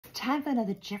Time for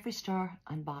another Jeffree Star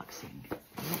unboxing.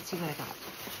 Let's see what I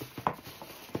got.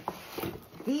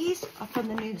 These are from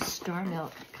the new Star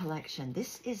Milk collection.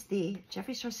 This is the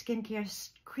Jeffree Star Skincare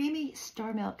Creamy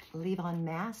Star Milk Leave-On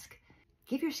Mask.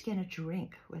 Give your skin a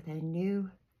drink with a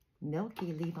new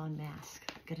milky leave-on mask.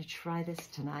 I'm gonna try this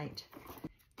tonight.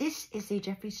 This is the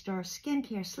Jeffree Star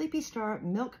Skincare Sleepy Star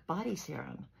Milk Body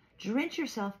Serum. Drench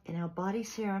yourself in our body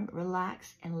serum,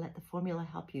 relax, and let the formula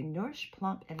help you nourish,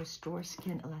 plump, and restore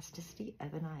skin elasticity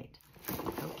overnight.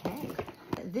 Okay,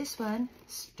 this one,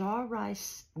 Star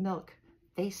Rice Milk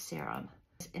Face Serum.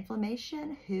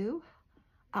 Inflammation, who?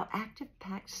 Our active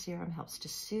packed serum helps to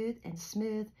soothe and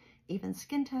smooth even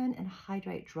skin tone and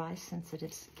hydrate dry,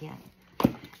 sensitive skin.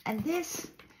 And this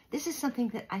is something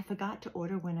that I forgot to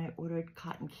order when I ordered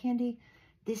cotton candy.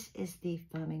 This is the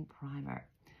foaming primer.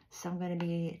 So I'm going to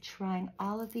be trying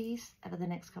all of these over the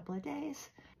next couple of days.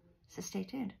 So stay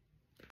tuned.